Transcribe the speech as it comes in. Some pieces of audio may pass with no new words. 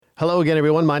Hello again,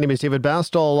 everyone. My name is David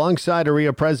Bastel, alongside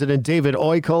AREA President David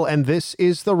Oikel, and this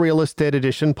is the Real Estate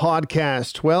Edition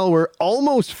podcast. Well, we're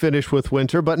almost finished with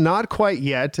winter, but not quite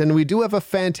yet, and we do have a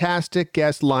fantastic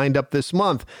guest lined up this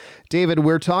month. David,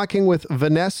 we're talking with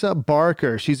Vanessa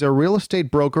Barker. She's a real estate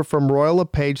broker from Royal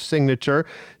LePage Signature.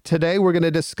 Today, we're going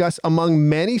to discuss, among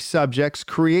many subjects,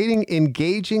 creating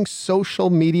engaging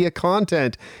social media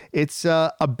content. It's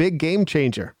a big game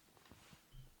changer.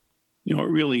 It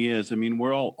really is. I mean,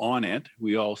 we're all on it.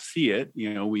 We all see it.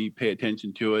 We pay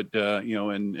attention to it,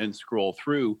 and scroll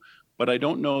through. But I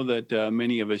don't know that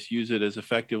many of us use it as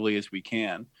effectively as we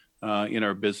can in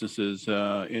our businesses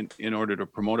in order to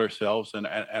promote ourselves and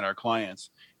our clients.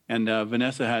 And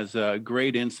Vanessa has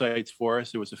great insights for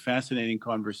us. It was a fascinating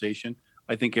conversation.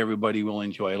 I think everybody will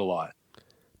enjoy it a lot.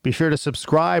 Be sure to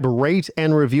subscribe, rate,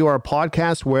 and review our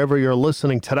podcast wherever you're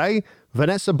listening today.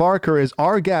 Vanessa Barker is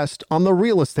our guest on the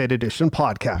Real Estate Edition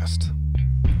podcast.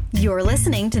 You're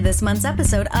listening to this month's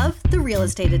episode of The Real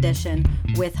Estate Edition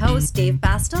with host Dave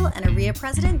Bastel and AREA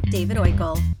President David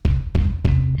Oikel.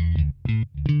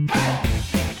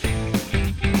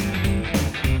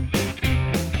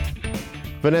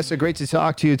 Vanessa, great to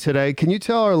talk to you today. Can you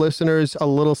tell our listeners a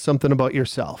little something about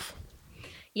yourself?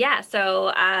 Yeah,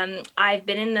 so I've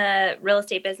been in the real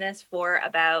estate business for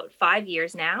about 5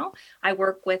 years now. I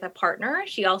work with a partner.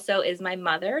 She also is my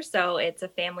mother, so it's a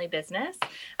family business.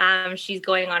 She's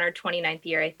going on her 29th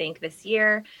year, I think, this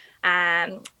year.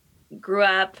 Grew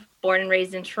up, born and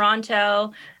raised in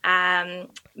Toronto,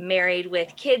 married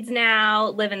with kids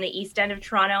now, live in the east end of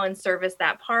Toronto and service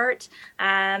that part.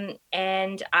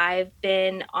 And I've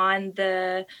been on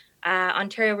the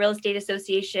Ontario Real Estate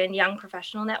Association Young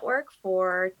Professional Network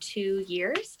for 2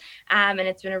 years. And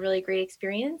it's been a really great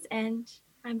experience. And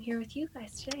I'm here with you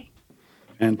guys today.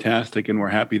 Fantastic. And we're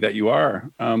happy that you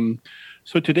are.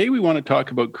 So today we want to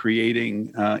talk about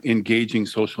creating engaging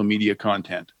social media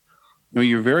content.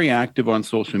 You're very active on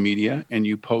social media and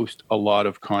you post a lot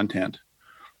of content.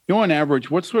 On average,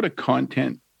 what sort of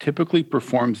content typically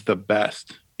performs the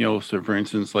best? So for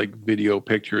instance, like video,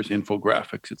 pictures,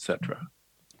 infographics, etc.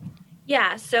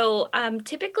 Yeah, so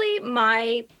typically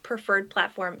my preferred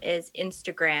platform is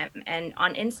Instagram. And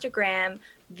on Instagram,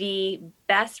 the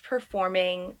best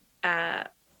performing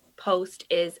post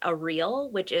is a reel,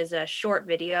 which is a short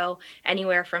video,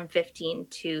 anywhere from 15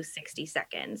 to 60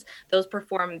 seconds. Those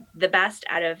perform the best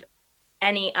out of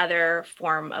any other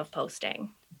form of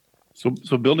posting.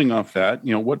 So building off that,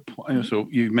 so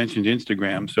you mentioned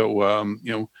Instagram. So,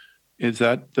 is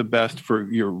that the best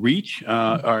for your reach?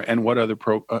 And what other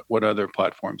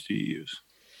platforms do you use?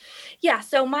 Yeah,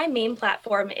 so my main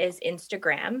platform is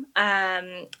Instagram.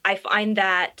 I find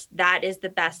that is the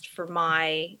best for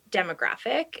my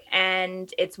demographic,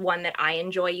 and it's one that I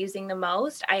enjoy using the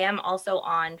most. I am also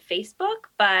on Facebook,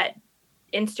 but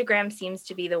Instagram seems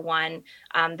to be the one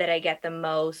that I get the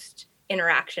most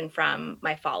interaction from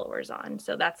my followers on.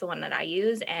 So that's the one that I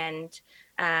use, and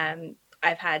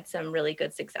I've had some really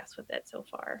good success with it so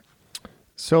far.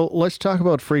 So let's talk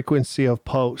about frequency of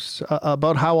posts.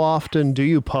 About how often do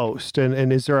you post?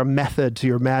 And is there a method to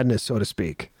your madness, so to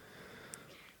speak?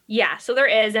 Yeah, so there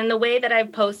is. And the way that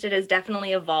I've posted has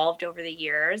definitely evolved over the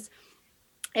years.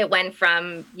 It went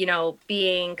from,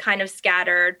 being kind of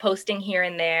scattered, posting here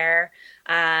and there,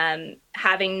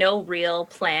 having no real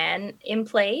plan in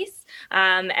place.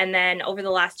 And then over the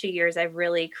last 2 years, I've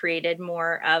really created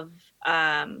more of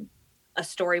a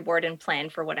storyboard and plan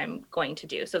for what I'm going to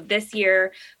do. So this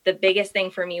year, the biggest thing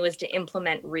for me was to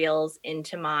implement reels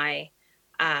into my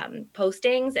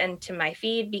postings and to my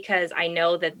feed, because I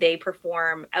know that they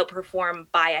outperform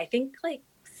by, I think, like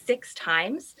 6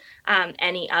 times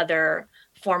any other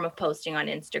form of posting on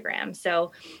Instagram.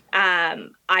 So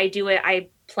I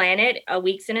plan it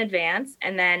weeks in advance,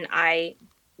 and then I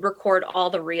record all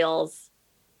the reels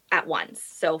at once.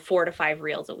 So 4 to 5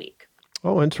 reels a week.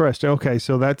 Oh, interesting. Okay,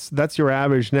 so that's your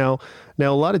average. Now a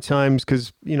lot of times,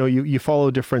 because you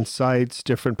follow different sites,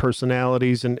 different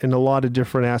personalities, and a lot of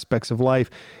different aspects of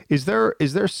life. Is there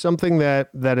something that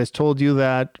has told you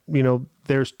that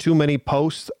there's too many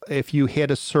posts if you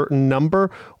hit a certain number,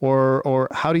 or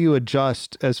how do you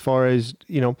adjust as far as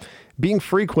being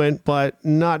frequent but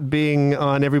not being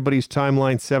on everybody's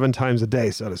timeline 7 times a day,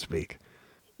 so to speak?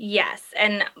 Yes.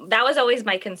 And that was always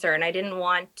my concern. I didn't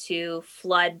want to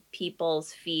flood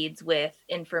people's feeds with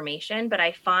information, but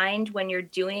I find when you're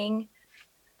doing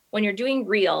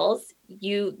reels,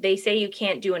 they say you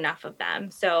can't do enough of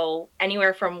them. So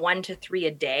anywhere from 1 to 3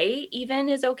 a day even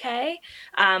is okay.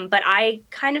 But I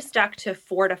kind of stuck to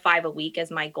 4 to 5 a week as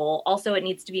my goal. Also, it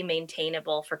needs to be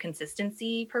maintainable for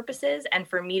consistency purposes. And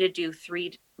for me to do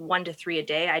 1 to 3 a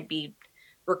day, I'd be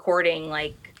recording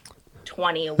like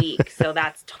 20 a week. So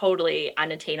that's totally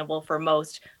unattainable for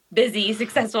most busy,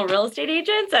 successful real estate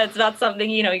agents. That's not something,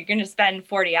 you're going to spend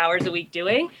 40 hours a week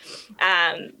doing.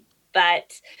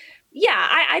 But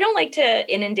yeah, I don't like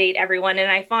to inundate everyone.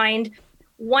 And I find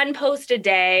one post a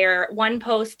day or one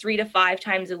post 3 to 5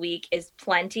 times a week is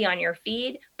plenty on your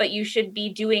feed, but you should be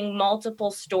doing multiple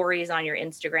stories on your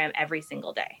Instagram every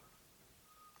single day.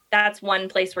 That's one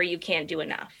place where you can't do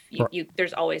enough.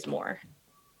 There's always more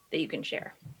that you can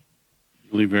share.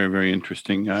 Really very, very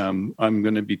interesting. I'm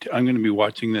going to be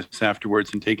watching this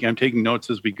afterwards and I'm taking notes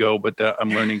as we go, but I'm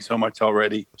learning so much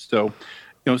already. So,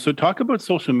 so talk about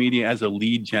social media as a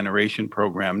lead generation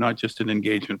program, not just an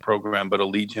engagement program, but a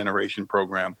lead generation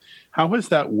program. How has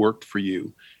that worked for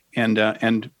you? And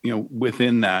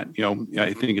within that,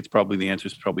 I think it's probably the answer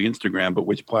is probably Instagram, but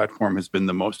which platform has been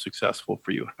the most successful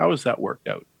for you? How has that worked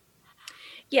out?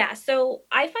 Yeah, so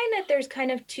I find that there's kind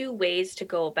of 2 ways to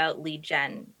go about lead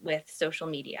gen with social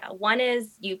media. One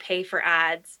is you pay for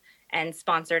ads and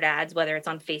sponsored ads, whether it's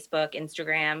on Facebook,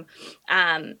 Instagram,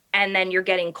 and then you're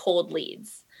getting cold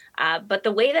leads. But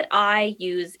the way that I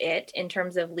use it in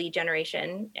terms of lead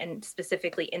generation, and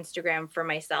specifically Instagram for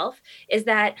myself, is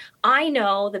that I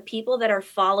know the people that are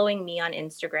following me on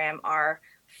Instagram are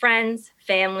friends,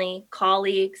 family,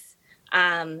 colleagues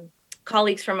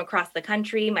from across the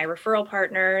country, my referral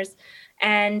partners.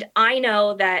 And I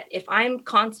know that if I'm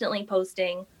constantly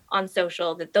posting on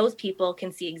social, that those people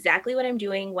can see exactly what I'm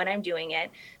doing when I'm doing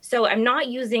it. So I'm not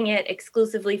using it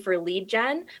exclusively for lead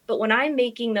gen, but when I'm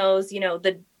making those,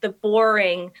 the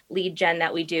boring lead gen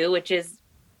that we do, which is,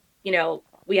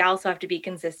 we also have to be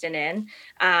consistent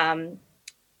in,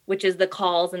 which is the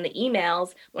calls and the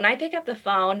emails. When I pick up the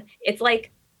phone, it's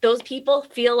like those people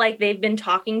feel like they've been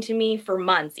talking to me for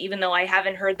months, even though I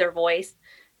haven't heard their voice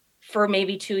for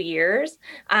maybe 2 years.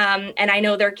 And I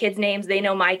know their kids' names, they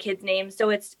know my kids' names. So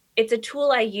it's a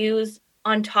tool I use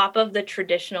on top of the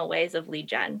traditional ways of lead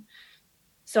gen.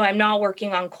 So I'm not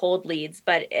working on cold leads,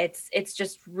 but it's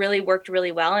just really worked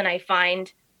really well. And I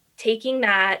find taking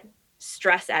that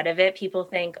stress out of it, people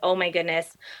think, oh my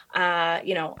goodness, I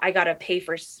have got to pay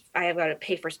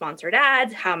for sponsored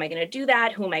ads. How am I going to do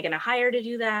that? Who am I going to hire to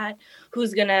do that?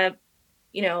 Who's going to,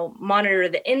 monitor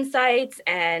the insights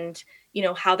and,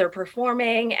 how they're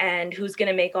performing, and who's going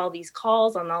to make all these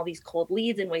calls on all these cold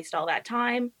leads and waste all that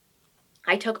time?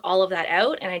 I took all of that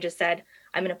out and I just said,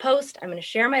 I'm going to post, I'm going to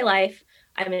share my life.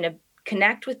 I'm going to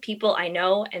connect with people I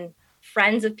know and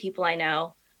friends of people I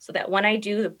know, so that when I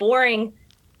do the boring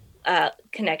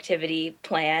connectivity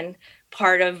plan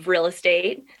part of real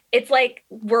estate, it's like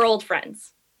we're old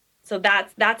friends. So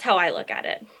that's how I look at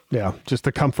it. Yeah, just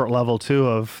the comfort level too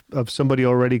of somebody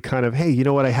already kind of, hey, you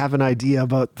know what, I have an idea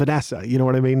about Vanessa, you know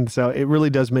what I mean? So it really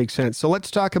does make sense. So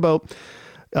let's talk about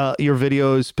your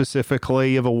videos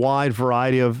specifically. You have a wide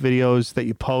variety of videos that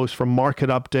you post, from market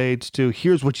updates to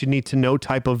here's what you need to know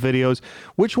type of videos.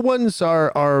 Which ones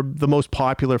are the most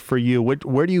popular for you?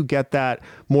 Where do you get that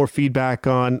more feedback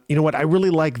on, you know what, I really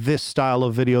like this style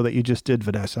of video that you just did,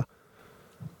 Vanessa?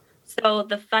 So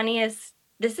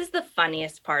this is the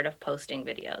funniest part of posting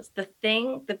videos.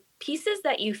 The pieces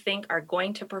that you think are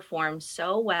going to perform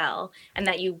so well and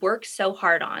that you work so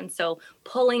hard on. So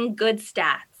pulling good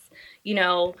stats.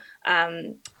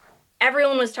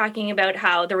 Everyone was talking about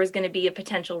how there was going to be a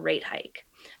potential rate hike.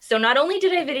 So not only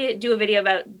did I do a video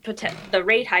about the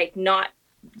rate hike, not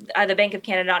the Bank of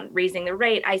Canada not raising the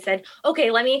rate, I said, okay,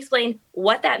 let me explain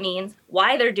what that means,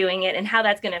 why they're doing it, and how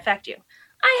that's going to affect you.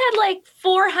 I had like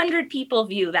 400 people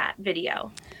view that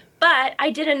video. But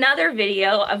I did another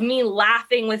video of me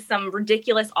laughing with some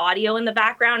ridiculous audio in the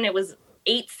background. It was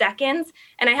 8 seconds,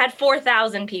 and I had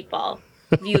 4,000 people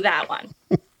view that one.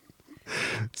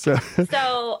 So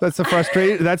that's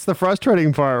the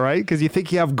frustrating part, right? Because you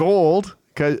think you have gold,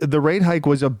 because the rate hike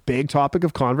was a big topic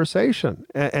of conversation,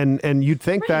 and you'd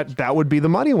think that would be the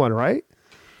money one, right?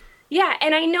 Yeah,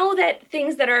 and I know that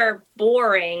things that are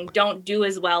boring don't do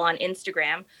as well on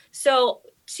Instagram. So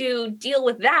to deal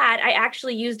with that, I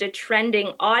actually used a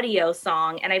trending audio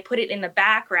song and I put it in the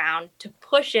background to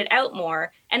push it out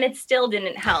more, and it still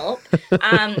didn't help.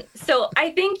 So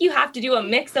I think you have to do a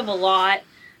mix of a lot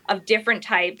of different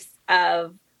types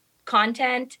of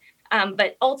content.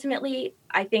 But ultimately,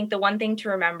 I think the one thing to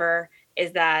remember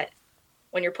is that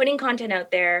when you're putting content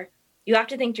out there, you have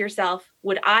to think to yourself,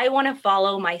 would I want to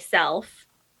follow myself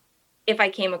if I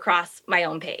came across my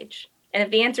own page? And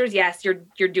if the answer is yes,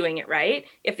 you're doing it right.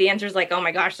 If the answer is like, oh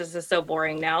my gosh, this is so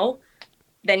boring, no,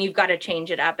 then you've got to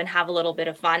change it up and have a little bit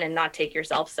of fun and not take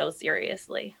yourself so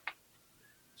seriously.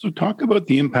 So talk about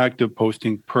the impact of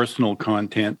posting personal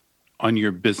content on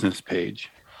your business page.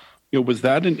 Was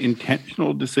that an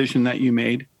intentional decision that you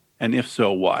made? And if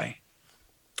so, why?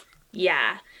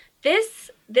 Yeah,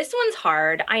 this one's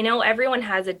hard. I know everyone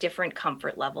has a different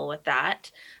comfort level with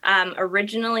that.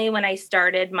 Originally, when I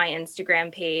started my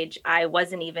Instagram page, I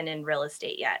wasn't even in real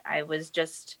estate yet. I was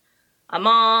just a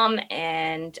mom,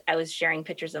 and I was sharing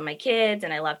pictures of my kids,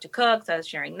 and I love to cook, so I was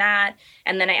sharing that.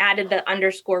 And then I added the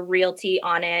 _realty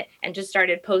on it and just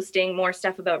started posting more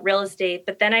stuff about real estate.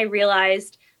 But then I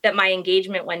realized that my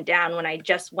engagement went down when I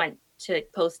just went to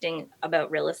posting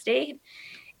about real estate.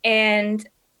 And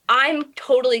I'm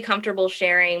totally comfortable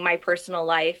sharing my personal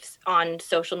life on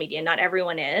social media. Not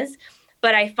everyone is,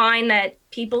 but I find that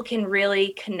people can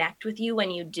really connect with you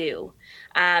when you do.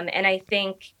 And I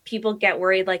think people get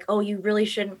worried like, oh, you really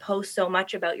shouldn't post so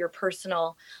much about your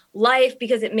personal life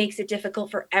because it makes it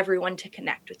difficult for everyone to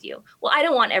connect with you. Well, I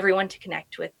don't want everyone to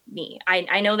connect with me.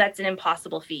 I know that's an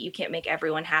impossible feat. You can't make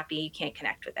everyone happy. You can't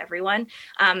connect with everyone.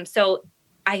 So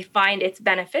I find it's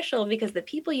beneficial because the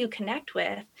people you connect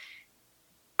with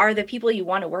are the people you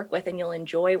want to work with and you'll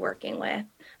enjoy working with.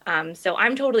 So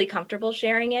I'm totally comfortable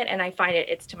sharing it, and I find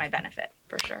it's to my benefit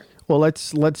for sure. Well,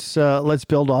 let's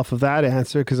build off of that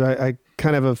answer, because I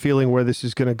kind of have a feeling where this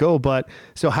is going to go. But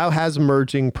so how has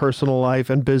merging personal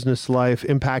life and business life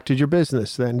impacted your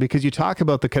business then? Because you talk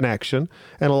about the connection,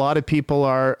 and a lot of people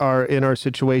are in our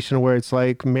situation where it's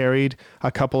like married,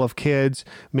 a couple of kids,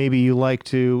 maybe you like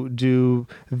to do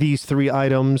these 3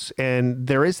 items, and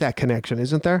there is that connection,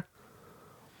 isn't there?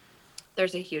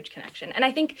 There's a huge connection. And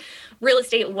I think real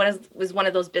estate was one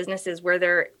of those businesses where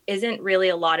there isn't really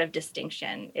a lot of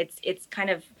distinction. It's kind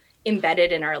of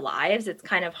embedded in our lives. It's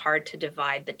kind of hard to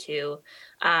divide the two,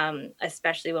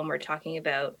 especially when we're talking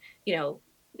about,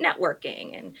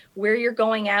 networking, and where you're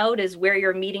going out is where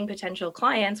you're meeting potential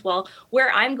clients. Well,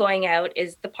 where I'm going out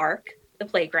is the park, the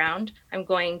playground. I'm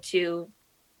going to,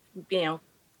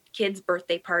 kids'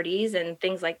 birthday parties and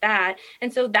things like that.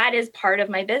 And so that is part of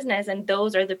my business. And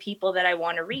those are the people that I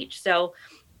want to reach. So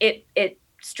it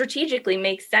strategically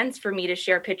makes sense for me to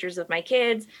share pictures of my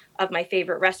kids, of my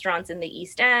favorite restaurants in the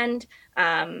East End,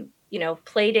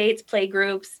 play dates, play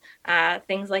groups,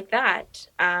 things like that.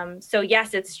 So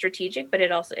yes, it's strategic, but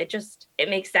it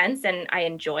makes sense and I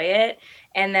enjoy it.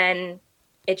 And then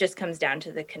it just comes down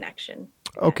to the connection.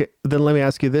 Okay. Then let me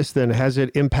ask you this then. Has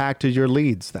it impacted your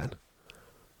leads then?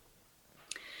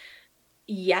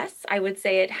 Yes, I would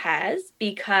say it has,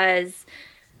 because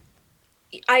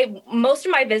most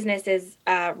of my business is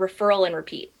referral and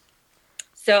repeat.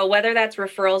 So whether that's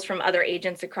referrals from other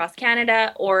agents across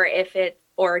Canada or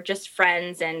just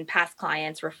friends and past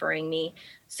clients referring me.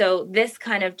 So this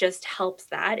kind of just helps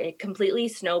that. It completely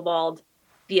snowballed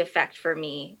the effect for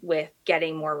me with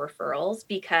getting more referrals,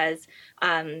 because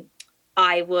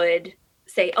I would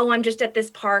say, oh, I'm just at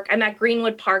this park. I'm at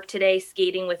Greenwood Park today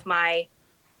skating with my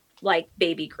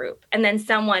baby group. And then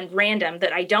someone random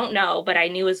that I don't know, but I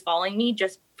knew was following me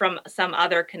just from some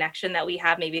other connection that we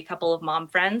have, maybe a couple of mom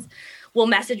friends, will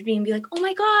message me and be like, oh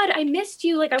my God, I missed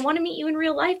you. I want to meet you in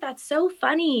real life. That's so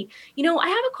funny. I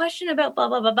have a question about blah,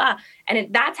 blah, blah, blah.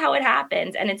 And that's how it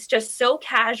happens. And it's just so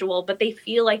casual, but they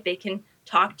feel like they can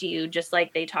talk to you just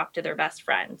like they talk to their best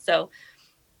friend. So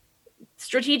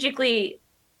strategically,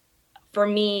 for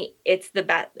me, it's the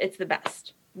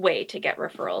best way to get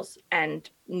referrals and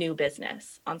new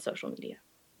business on social media.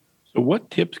 So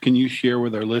what tips can you share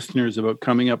with our listeners about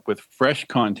coming up with fresh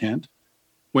content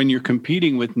when you're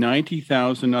competing with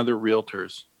 90,000 other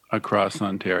realtors across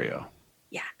Ontario?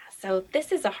 Yeah, so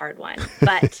this is a hard one,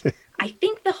 but I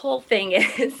think the whole thing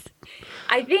is,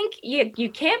 I think you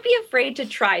can't be afraid to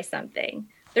try something.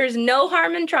 There's no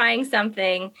harm in trying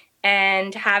something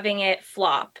and having it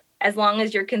flop, as long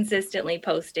as you're consistently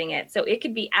posting it. So it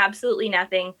could be absolutely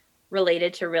nothing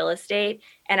related to real estate.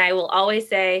 And I will always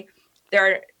say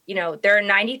there are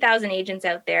 90,000 agents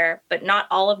out there, but not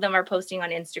all of them are posting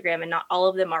on Instagram and not all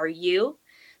of them are you.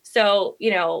 So, you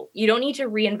don't need to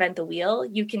reinvent the wheel.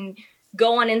 You can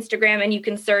go on Instagram and you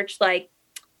can search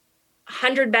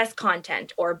 100 best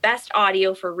content or best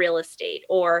audio for real estate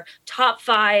or top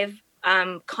 5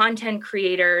 content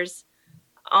creators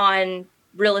on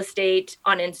real estate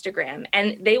on Instagram,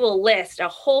 and they will list a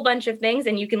whole bunch of things,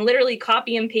 and you can literally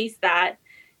copy and paste that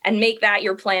and make that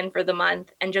your plan for the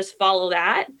month and just follow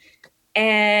that.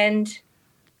 And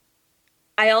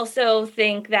I also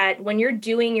think that when you're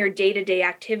doing your day-to-day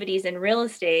activities in real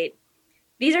estate,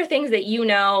 these are things that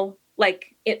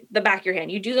the back of your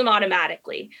hand. You do them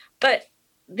automatically, but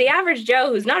the average Joe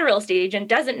who's not a real estate agent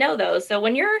doesn't know those. So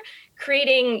when you're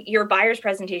creating your buyer's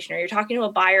presentation or you're talking to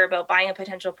a buyer about buying a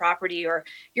potential property or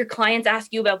your clients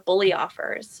ask you about bully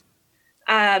offers,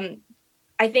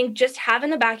 I I think just have in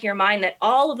the back of your mind that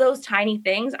all of those tiny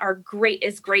things are great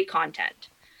content.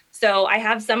 So I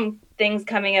have some things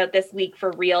coming out this week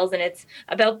for Reels, and it's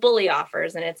about bully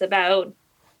offers, and it's about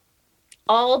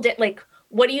what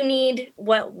do you need?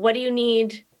 What do you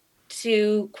need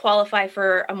to qualify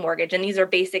for a mortgage? And these are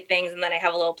basic things. And then I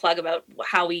have a little plug about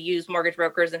how we use mortgage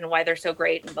brokers and why they're so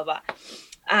great and blah, blah.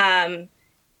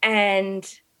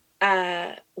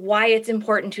 Why it's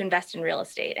important to invest in real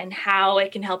estate and how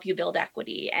it can help you build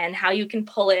equity and how you can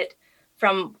pull it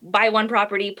from buy one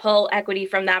property, pull equity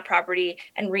from that property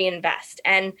and reinvest.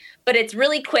 But it's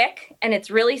really quick and it's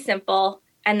really simple.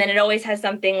 And then it always has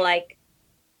something like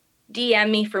DM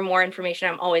me for more information.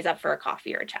 I'm always up for a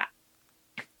coffee or a chat.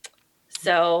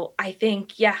 So I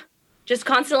think, just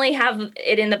constantly have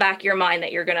it in the back of your mind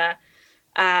that you're going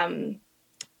to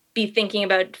be thinking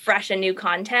about fresh and new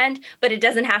content, but it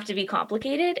doesn't have to be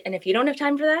complicated. And if you don't have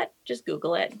time for that, just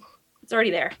Google it. It's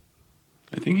already there.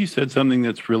 I think you said something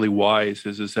that's really wise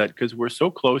is that because we're so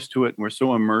close to it and we're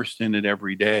so immersed in it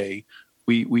every day,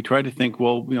 we try to think,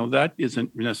 well, that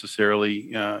isn't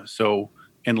necessarily so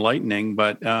enlightening,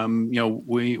 but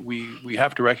we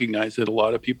have to recognize that a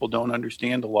lot of people don't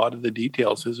understand a lot of the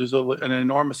details. There's an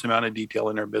enormous amount of detail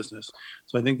in our business.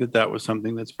 So I think that was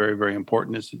something that's very, very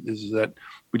important is that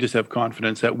we just have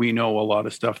confidence that we know a lot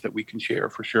of stuff that we can share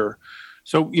for sure.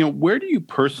 So, where do you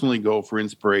personally go for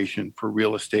inspiration for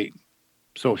real estate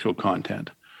social content?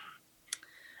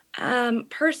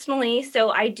 Personally, so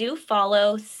I do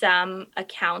follow some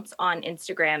accounts on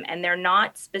Instagram, and they're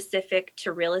not specific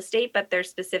to real estate, but they're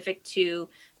specific to,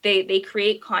 they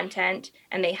create content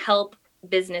and they help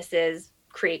businesses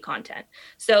create content.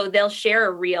 So they'll share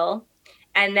a reel,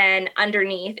 and then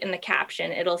underneath in the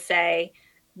caption, it'll say,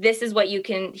 this is what you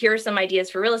can, here are some ideas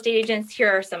for real estate agents. Here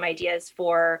are some ideas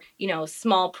for,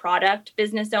 small product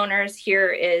business owners. Here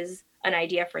is an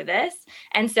idea for this.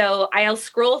 And so I'll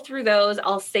scroll through those.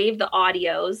 I'll save the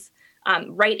audios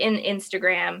right in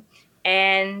Instagram.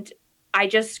 And I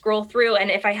just scroll through. And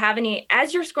if I have any,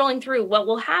 as you're scrolling through, what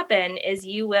will happen is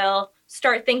you will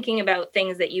start thinking about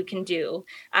things that you can do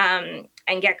and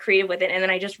get creative with it. And then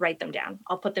I just write them down.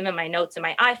 I'll put them in my notes in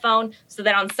my iPhone so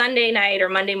that on Sunday night or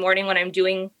Monday morning when I'm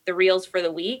doing the reels for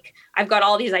the week, I've got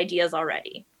all these ideas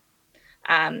already.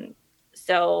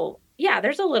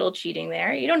 There's a little cheating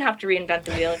there. You don't have to reinvent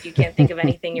the wheel if you can't think of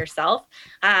anything yourself.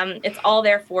 It's all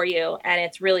there for you, and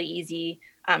it's really easy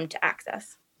to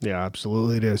access. Yeah,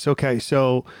 absolutely it is. Okay,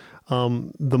 so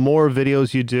the more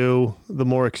videos you do, the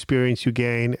more experience you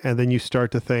gain, and then you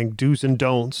start to think do's and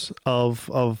don'ts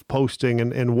of posting,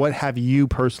 and what have you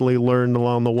personally learned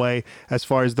along the way as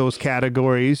far as those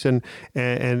categories, and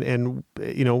can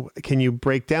you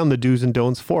break down the do's and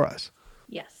don'ts for us?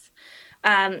 Yes.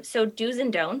 So do's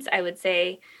and don'ts, I would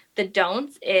say the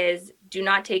don'ts is do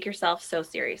not take yourself so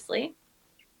seriously.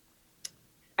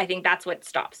 I think that's what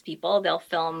stops people. They'll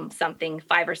film something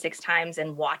 5 or 6 times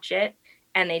and watch it,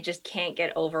 and they just can't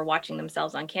get over watching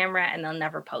themselves on camera, and they'll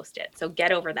never post it. So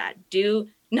get over that. Do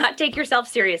not take yourself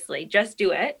seriously. Just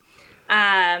do it.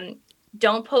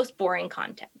 Don't post boring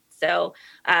content. So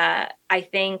I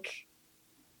think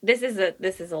this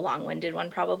is a long-winded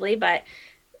one probably, but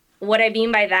what I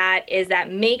mean by that is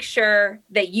that make sure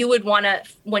that you would want to,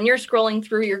 when you're scrolling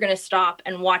through, you're going to stop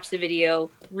and watch the video,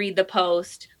 read the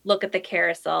post, look at the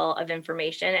carousel of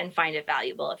information and find it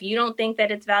valuable. If you don't think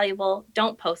that it's valuable,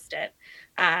 don't post it.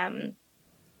 And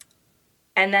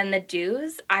then the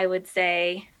do's, I would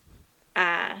say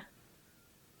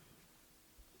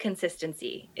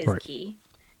consistency is key.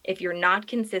 If you're not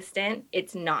consistent,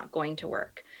 it's not going to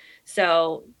work.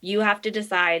 So you have to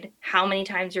decide how many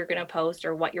times you're going to post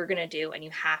or what you're going to do, and you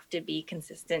have to be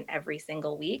consistent every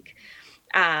single week.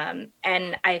 And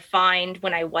I find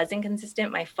when I wasn't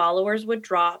consistent, my followers would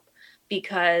drop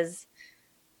because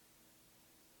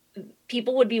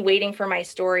people would be waiting for my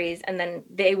stories and then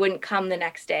they wouldn't come the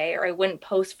next day, or I wouldn't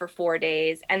post for 4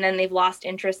 days. And then they've lost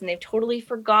interest and they've totally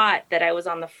forgot that I was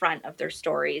on the front of their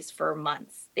stories for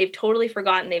months. They've totally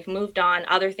forgotten. They've moved on.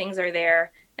 Other things are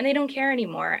there. And they don't care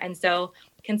anymore. And so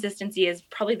consistency is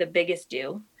probably the biggest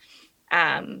do.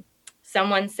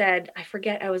 Someone said, I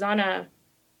forget, I was on a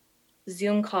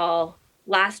Zoom call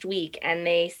last week and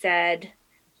they said,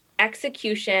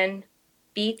 execution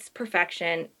beats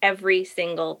perfection every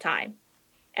single time.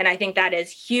 And I think that is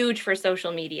huge for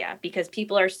social media because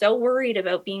people are so worried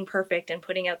about being perfect and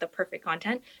putting out the perfect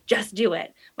content. Just do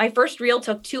it. My first reel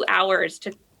took 2 hours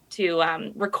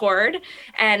to record,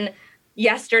 and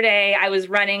yesterday, I was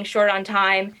running short on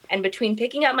time, and between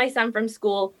picking up my son from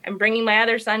school and bringing my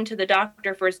other son to the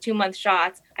doctor for his 2-month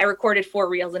shots, I recorded 4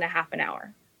 reels in a half an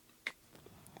hour.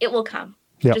 It will come.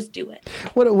 Yep. Just do it.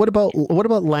 What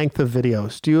about length of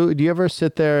videos? Do you ever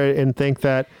sit there and think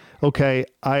that, okay,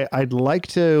 I'd like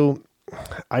to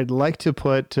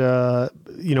put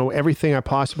everything I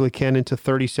possibly can into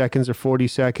 30 seconds or 40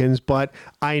 seconds, but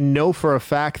I know for a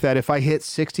fact that if I hit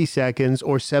 60 seconds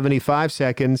or 75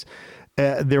 seconds,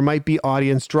 there might be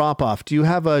audience drop off. Do you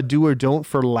have a do or don't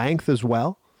for length as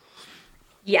well?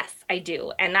 Yes, I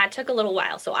do. And that took a little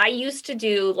while. So I used to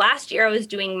do, last year I was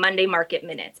doing Monday Market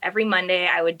Minutes. Every Monday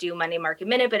I would do Monday Market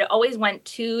Minute, but it always went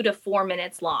 2 to 4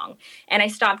 minutes long. And I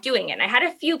stopped doing it. And I had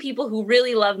a few people who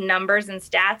really love numbers and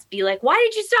stats be like, why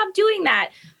did you stop doing that?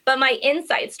 But my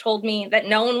insights told me that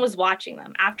no one was watching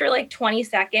them. After like 20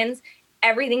 seconds,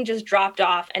 everything just dropped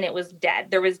off and it was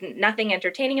dead. There was nothing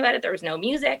entertaining about it. There was no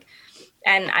music.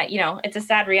 And it's a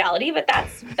sad reality, but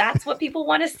that's what people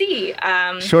want to see.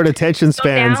 Short attention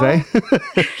spans,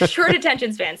 Short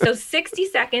attention spans. So 60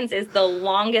 seconds is the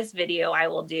longest video I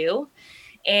will do.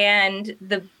 And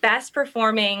the best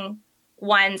performing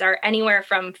ones are anywhere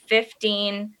from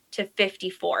 15 to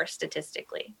 54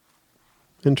 statistically.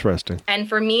 Interesting. And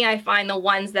for me, I find the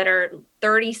ones that are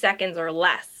 30 seconds or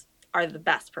less are the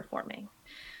best performing.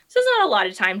 So it's not a lot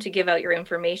of time to give out your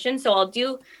information. So I'll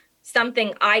do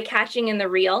something eye-catching in the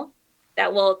reel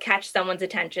that will catch someone's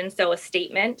attention, so a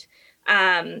statement.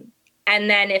 And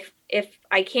then if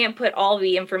I can't put all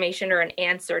the information or an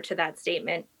answer to that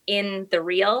statement in the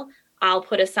reel, I'll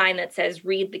put a sign that says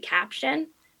read the caption,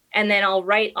 and then I'll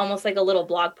write almost like a little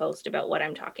blog post about what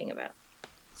I'm talking about.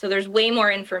 So there's way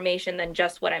more information than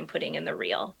just what I'm putting in the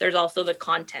reel. There's also the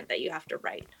content that you have to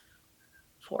write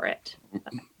for it.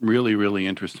 Really, really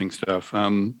interesting stuff.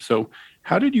 So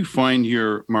how did you find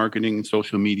your marketing and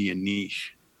social media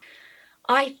niche?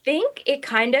 I think it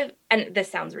kind of, and this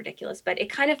sounds ridiculous, but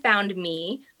it kind of found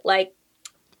me. Like,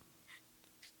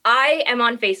 I am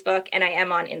on Facebook and I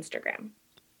am on Instagram.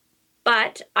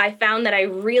 But I found that I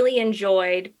really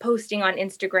enjoyed posting on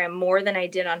Instagram more than I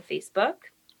did on Facebook.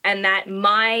 And that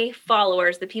my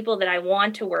followers, the people that I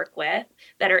want to work with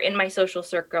that are in my social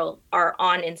circle, are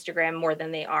on Instagram more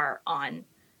than they are on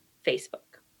Facebook.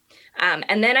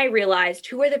 And then I realized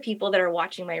who are the people that are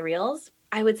watching my reels.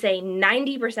 I would say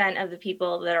 90% of the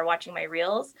people that are watching my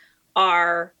reels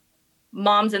are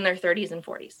moms in their 30s and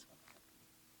 40s.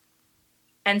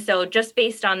 And so just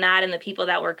based on that and the people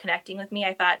that were connecting with me,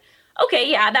 I thought, okay,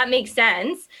 yeah, that makes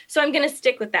sense. So I'm going to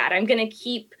stick with that. I'm going to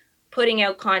keep putting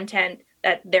out content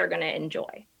that they're going to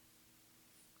enjoy.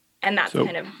 And that's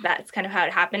kind of how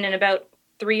it happened. And about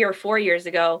 3 or 4 years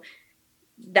ago,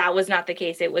 that was not the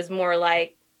case. It was more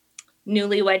like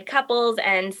newlywed couples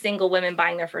and single women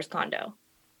buying their first condo.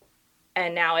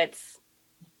 And now it's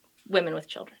women with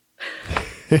children.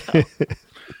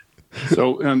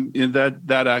 So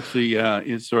that actually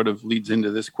it sort of leads into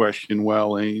this question.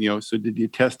 Well, so did you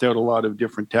test out a lot of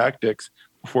different tactics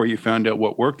before you found out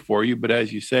what worked for you? But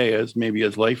as you say, as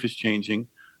life is changing,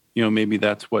 maybe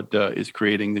that's what is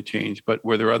creating the change. But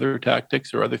were there other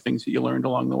tactics or other things that you learned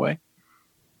along the way?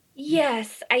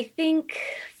 Yes, I think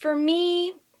for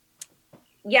me,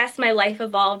 yes, my life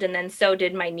evolved, and then so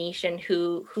did my niche and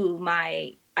who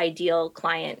my ideal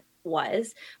client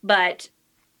was. But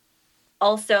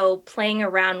also playing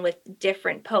around with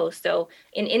different posts. So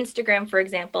in Instagram, for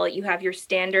example, you have your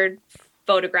standard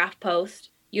photograph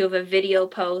post, you have a video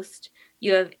post,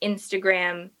 you have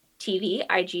Instagram TV,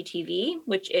 IGTV,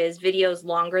 which is videos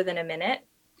longer than a minute.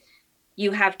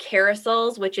 You have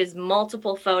carousels, which is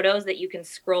multiple photos that you can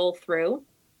scroll through.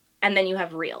 And then you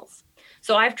have reels.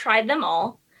 So I've tried them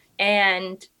all.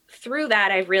 And through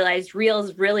that, I've realized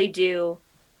reels really do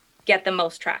get the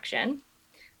most traction.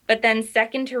 But then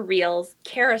second to reels,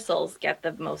 carousels get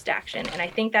the most action. And I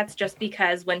think that's just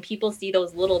because when people see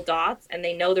those little dots and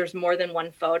they know there's more than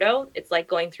one photo, it's like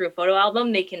going through a photo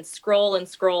album. They can scroll and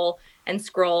scroll and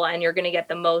scroll, and you're going to get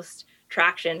the most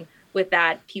traction with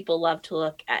that. People love to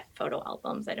look at photo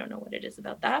albums. I don't know what it is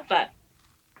about that, but.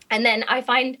 And then I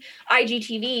find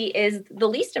IGTV is the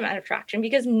least amount of traction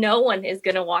because no one is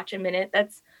going to watch a minute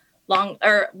that's long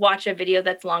or watch a video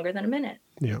that's longer than a minute.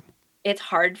 Yeah. It's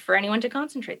hard for anyone to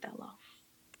concentrate that long.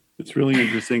 It's really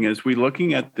interesting as we're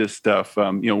looking at this stuff.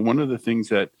 One of the things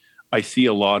that I see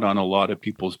a lot on a lot of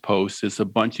people's posts is a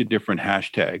bunch of different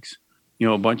hashtags,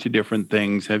 a bunch of different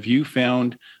things. Have you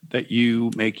found that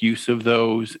you make use of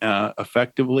those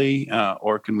effectively,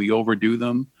 or can we overdo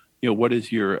them? What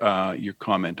is your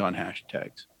comment on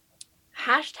hashtags?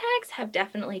 Hashtags have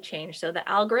definitely changed. So the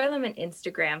algorithm in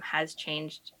Instagram has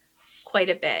changed quite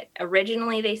a bit.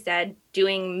 Originally, they said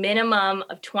doing minimum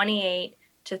of 28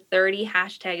 to 30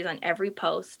 hashtags on every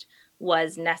post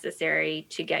was necessary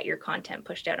to get your content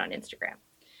pushed out on Instagram.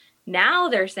 Now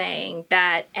they're saying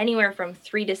that anywhere from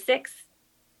 3 to 6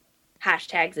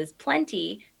 hashtags is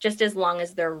plenty, just as long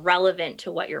as they're relevant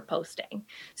to what you're posting.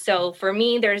 So for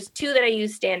me, there's 2 that I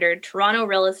use standard: Toronto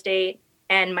real estate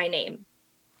and my name,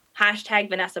 hashtag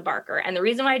Vanessa Barker. And the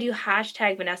reason why I do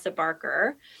hashtag Vanessa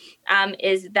Barker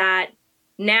is that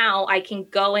now I can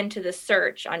go into the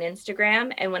search on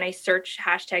Instagram, and when I search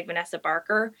hashtag Vanessa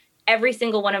Barker, every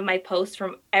single one of my posts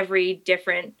from every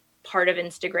different part of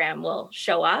Instagram will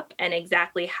show up, and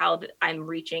exactly how I'm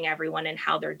reaching everyone and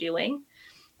how they're doing.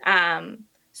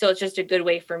 So it's just a good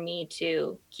way for me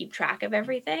to keep track of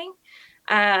everything.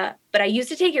 But I used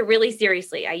to take it really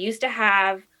seriously. I used to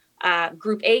have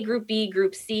Group A, Group B,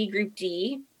 Group C, Group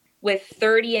D with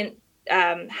 30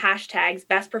 hashtags,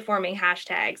 best performing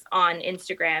hashtags on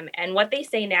Instagram. And what they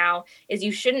say now is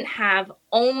you shouldn't have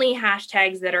only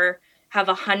hashtags that have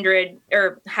 100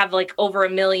 or have like over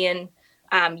 1 million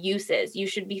uses. You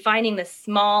should be finding the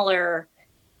smaller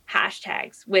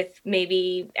hashtags with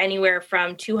maybe anywhere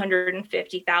from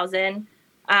 250,000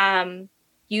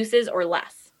 uses or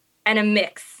less, and a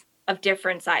mix of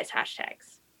different size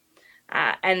hashtags.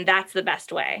 And that's the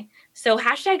best way. So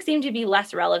hashtags seem to be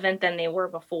less relevant than they were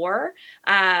before.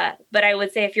 But I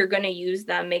would say if you're going to use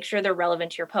them, make sure they're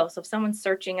relevant to your post. So if someone's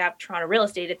searching up Toronto real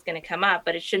estate, it's going to come up,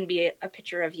 but it shouldn't be a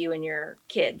picture of you and your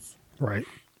kids, Right.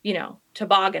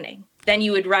 Tobogganing. Then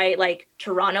you would write like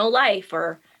Toronto life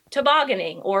or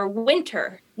tobogganing or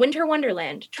winter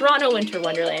wonderland, Toronto winter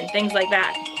wonderland, things like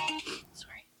that.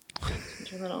 Sorry.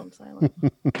 I'm silent.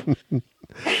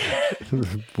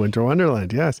 Winter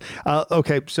Wonderland, yes.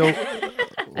 Okay, so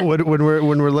when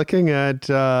we're looking at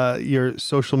your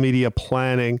social media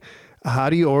planning,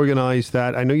 how do you organize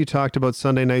that? I know you talked about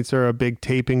Sunday nights are a big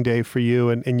taping day for you,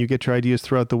 and you get your ideas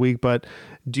throughout the week. But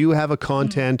do you have a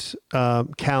content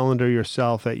calendar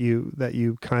yourself that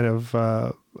you kind of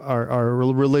are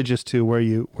religious to, where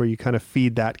you kind of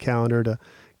feed that calendar to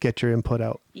get your input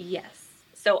out? Yes.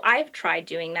 So I've tried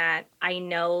doing that. I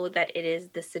know that it is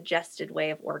the suggested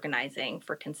way of organizing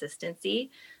for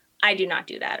consistency. I do not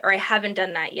do that, or I haven't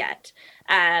done that yet.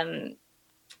 And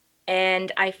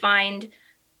I find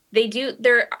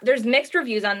there's mixed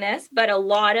reviews on this, but a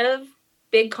lot of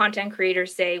big content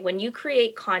creators say when you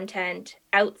create content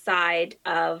outside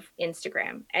of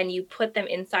Instagram and you put them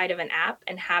inside of an app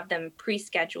and have them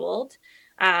pre-scheduled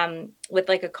with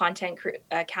like a content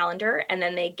calendar, and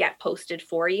then they get posted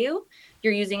for you,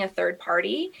 you're using a third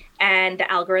party, and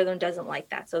the algorithm doesn't like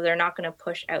that. So they're not going to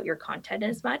push out your content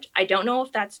as much. I don't know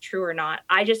if that's true or not.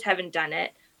 I just haven't done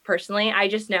it personally. I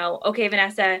just know, okay,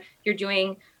 Vanessa, you're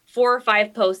doing 4 or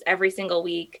 5 posts every single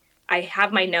week. I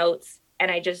have my notes,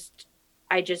 and I just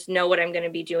know what I'm going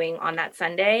to be doing on that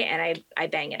Sunday, and I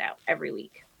bang it out every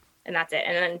week, and that's it.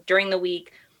 And then during the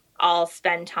week, I'll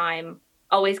spend time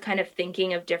always kind of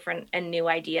thinking of different and new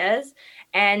ideas.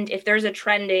 And if there's a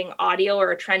trending audio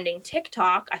or a trending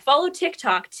TikTok, I follow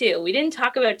TikTok too. We didn't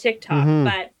talk about TikTok,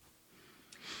 but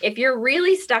if you're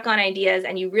really stuck on ideas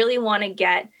and you really want to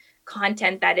get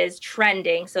content that is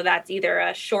trending, so that's either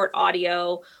a short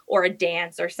audio or a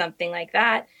dance or something like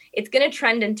that, it's going to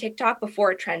trend in TikTok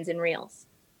before it trends in Reels.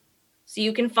 So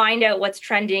you can find out what's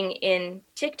trending in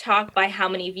TikTok by how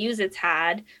many views it's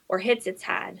had or hits it's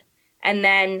had. And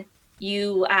then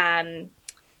you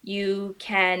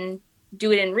can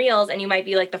do it in Reels, and you might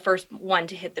be like the first one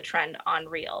to hit the trend on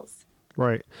Reels.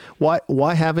 Right.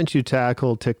 Why haven't you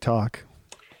tackled TikTok?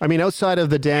 I mean, outside of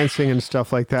the dancing and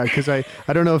stuff like that, because I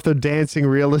don't know if the dancing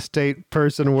real estate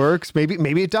person works. Maybe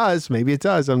it does. Maybe it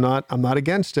does. I'm not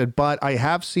against it, but I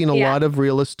have seen a lot of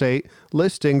real estate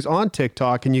listings on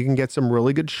TikTok, and you can get some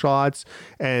really good shots,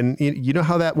 and you know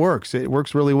how that works. It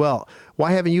works really well.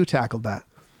 Why haven't you tackled that?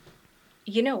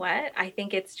 You know what? I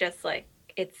think it's just like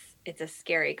it's a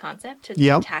scary concept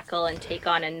to tackle and take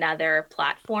on another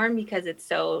platform, because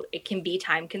it can be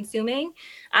time consuming.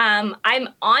 I'm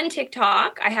on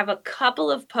TikTok. I have a couple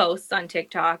of posts on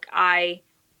TikTok. I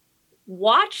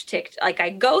watch TikTok, like I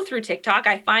go through TikTok.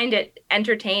 I find it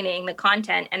entertaining, the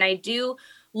content, and I do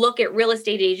look at real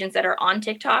estate agents that are on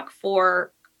TikTok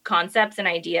for concepts and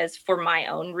ideas for my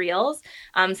own reels.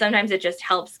 Sometimes it just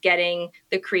helps getting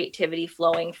the creativity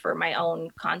flowing for my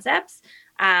own concepts.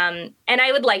 And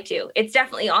I would like to. It's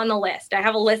definitely on the list. I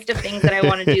have a list of things that I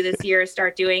want to do this year,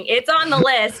 start doing. It's on the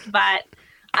list, but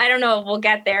I don't know if we'll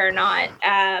get there or not.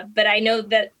 But I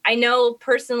know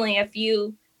personally a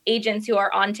few agents who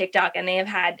are on TikTok, and they have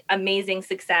had amazing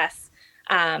success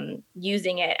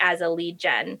using it as a lead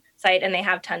gen site, and they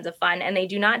have tons of fun, and they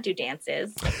do not do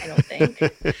dances, I don't think,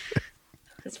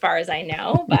 as far as I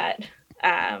know. But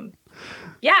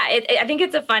I think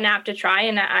it's a fun app to try,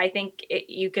 and I think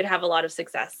you could have a lot of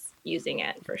success using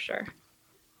it for sure.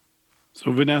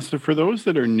 So Vanessa, for those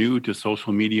that are new to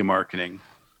social media marketing,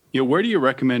 where do you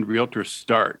recommend realtors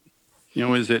start?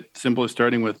 Is it simple as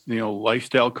starting with,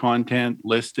 lifestyle content,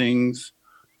 listings,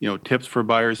 tips for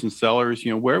buyers and sellers?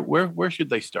 Where should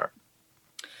they start?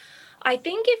 I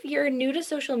think if you're new to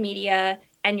social media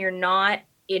and you're not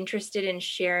interested in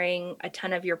sharing a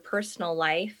ton of your personal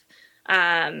life,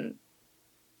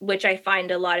 which I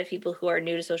find a lot of people who are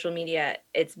new to social media,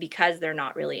 it's because they're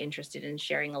not really interested in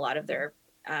sharing a lot of their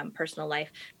personal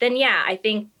life, then I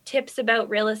think tips about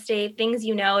real estate, things,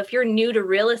 if you're new to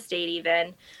real estate,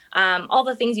 even all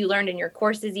the things you learned in your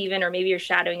courses, even, or maybe you're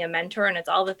shadowing a mentor and it's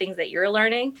all the things that you're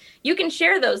learning, you can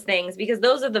share those things because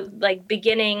those are the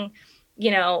beginning,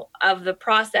 of the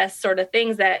process sort of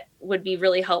things that would be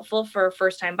really helpful for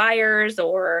first-time buyers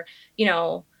or,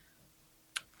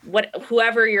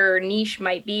 whoever your niche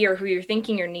might be or who you're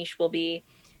thinking your niche will be.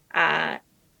 And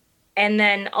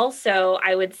then also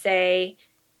I would say,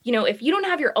 if you don't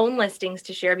have your own listings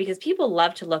to share, because people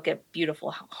love to look at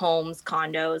beautiful homes,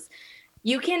 condos,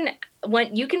 look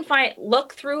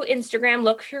through Instagram,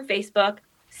 look through Facebook,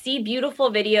 see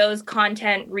beautiful videos,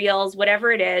 content, reels,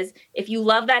 whatever it is. If you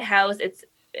love that house,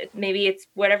 maybe it's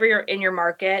whatever you're in your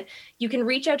market, you can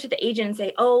reach out to the agent and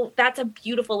say, oh, that's a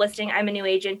beautiful listing. I'm a new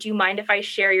agent. Do you mind if I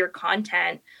share your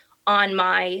content on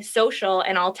my social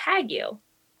and I'll tag you?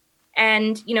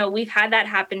 And, we've had that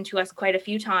happen to us quite a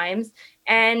few times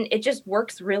and it just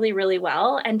works really, really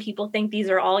well. And people think these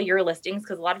are all your listings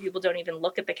because a lot of people don't even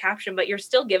look at the caption, but you're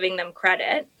still giving them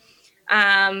credit.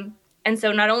 And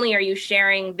so not only are you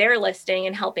sharing their listing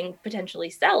and helping potentially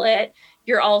sell it,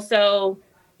 you're also,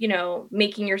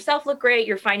 making yourself look great.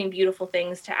 You're finding beautiful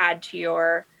things to add to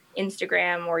your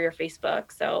Instagram or your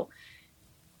Facebook. So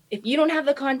if you don't have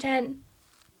the content,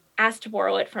 ask to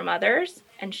borrow it from others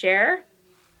and share.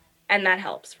 And that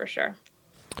helps for sure.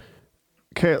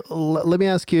 Okay, let me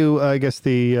ask you, I guess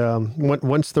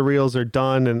once the reels are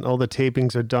done and all the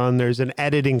tapings are done, there's an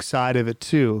editing side of it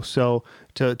too. So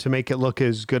to make it look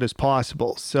as good as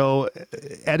possible. So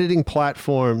editing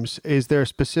platforms, is there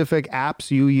specific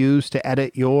apps you use to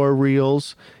edit your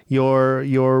reels, your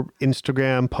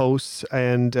Instagram posts,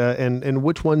 and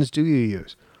which ones do you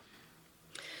use?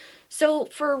 So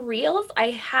for reels,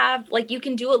 I have, you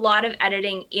can do a lot of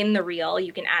editing in the reel.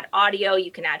 You can add audio,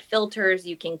 you can add filters,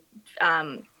 you can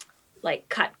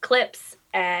cut clips.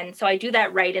 And so I do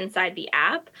that right inside the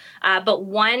app. But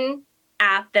one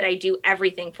app that I do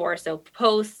everything for, so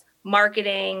posts,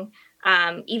 marketing,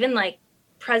 even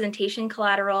presentation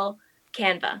collateral,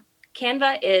 Canva.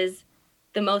 Canva is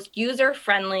the most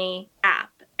user-friendly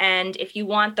app. And if you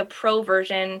want the pro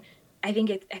version, I think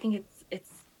it's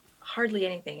hardly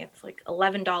anything. It's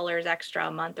 $11 extra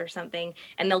a month or something.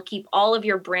 And they'll keep all of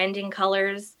your branding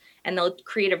colors and they'll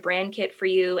create a brand kit for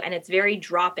you. And it's very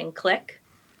drop and click.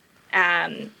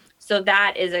 So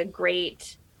that is a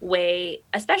great way,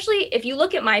 especially if you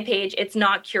look at my page, it's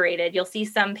not curated. You'll see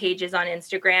some pages on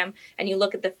Instagram and you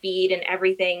look at the feed and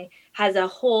everything has a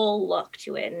whole look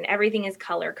to it and everything is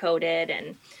color coded.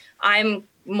 And I'm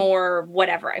more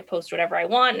whatever. I post whatever I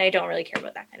want and I don't really care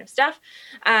about that kind of stuff.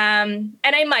 And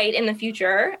I might in the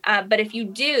future, but if you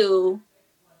do,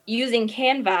 using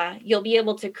Canva, you'll be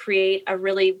able to create a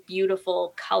really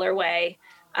beautiful colorway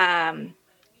and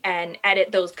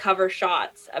edit those cover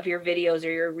shots of your videos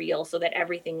or your reel so that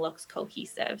everything looks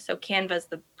cohesive. So Canva is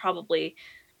probably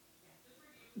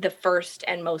the first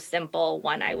and most simple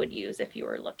one I would use if you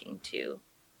were looking to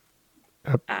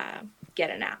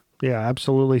get an app. Yeah,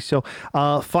 absolutely. So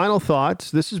final thoughts.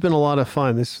 This has been a lot of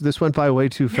fun. This went by way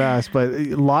too fast, but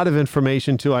a lot of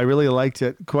information too. I really liked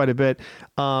it quite a bit.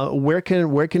 Where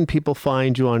can people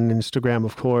find you on Instagram,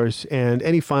 of course? And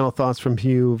any final thoughts from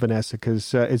you, Vanessa,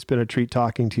 because it's been a treat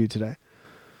talking to you today.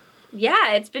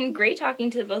 Yeah, it's been great talking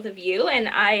to both of you. And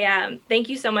I thank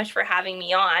you so much for having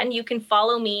me on. You can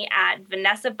follow me at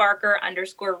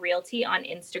VanessaBarker_realty on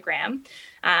Instagram.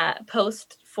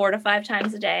 Post 4 to 5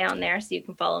 times a day on there, so you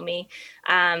can follow me.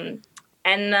 And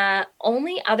the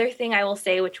only other thing I will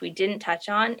say, which we didn't touch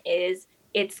on, is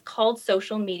it's called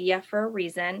social media for a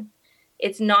reason.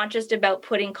 It's not just about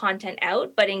putting content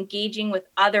out, but engaging with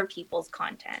other people's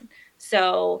content.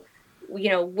 So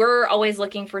we're always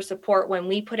looking for support when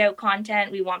we put out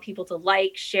content. We want people to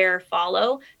like, share,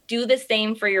 follow. Do the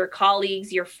same for your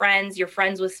colleagues, your friends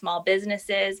with small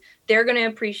businesses. They're going to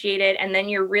appreciate it. And then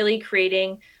you're really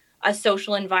creating a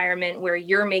social environment where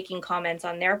you're making comments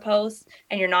on their posts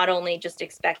and you're not only just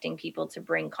expecting people to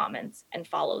bring comments and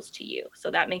follows to you.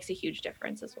 So that makes a huge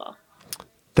difference as well.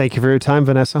 Thank you for your time,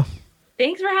 Vanessa.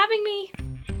 Thanks for having me.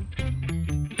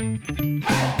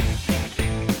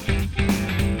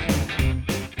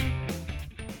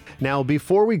 Now,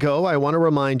 before we go, I want to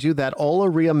remind you that all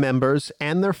AREA members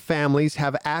and their families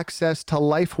have access to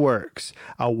LifeWorks,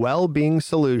 a well-being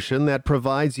solution that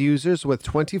provides users with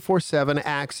 24/7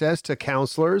 access to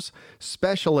counselors,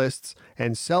 specialists,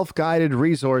 and self-guided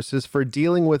resources for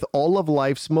dealing with all of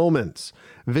life's moments.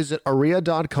 Visit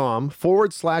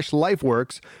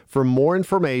aria.com/LifeWorks for more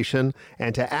information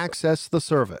and to access the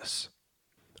service.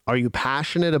 Are you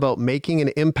passionate about making an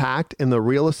impact in the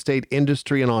real estate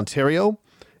industry in Ontario?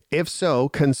 If so,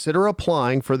 consider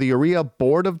applying for the AREA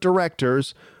Board of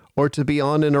Directors or to be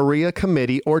on an AREA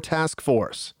committee or task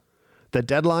force. The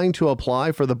deadline to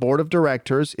apply for the Board of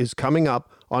Directors is coming up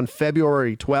on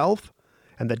February 12th,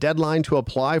 and the deadline to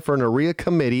apply for an AREA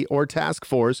committee or task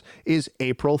force is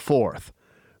April 4th.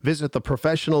 Visit the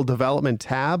Professional Development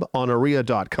tab on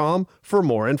aria.com for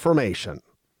more information.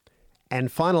 And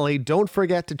finally, don't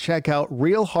forget to check out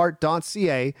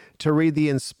realheart.ca to read the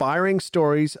inspiring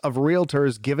stories of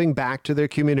realtors giving back to their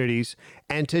communities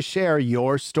and to share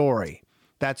your story.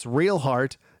 That's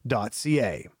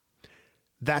realheart.ca.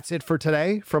 That's it for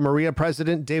today. From AREA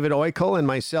President David Oikle and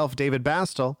myself, David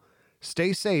Bastel,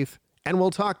 stay safe, and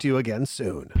we'll talk to you again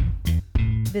soon.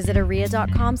 Visit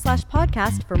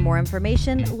aria.com/podcast for more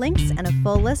information, links, and a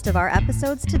full list of our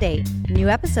episodes to date. New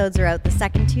episodes are out the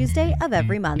second Tuesday of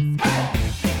every month.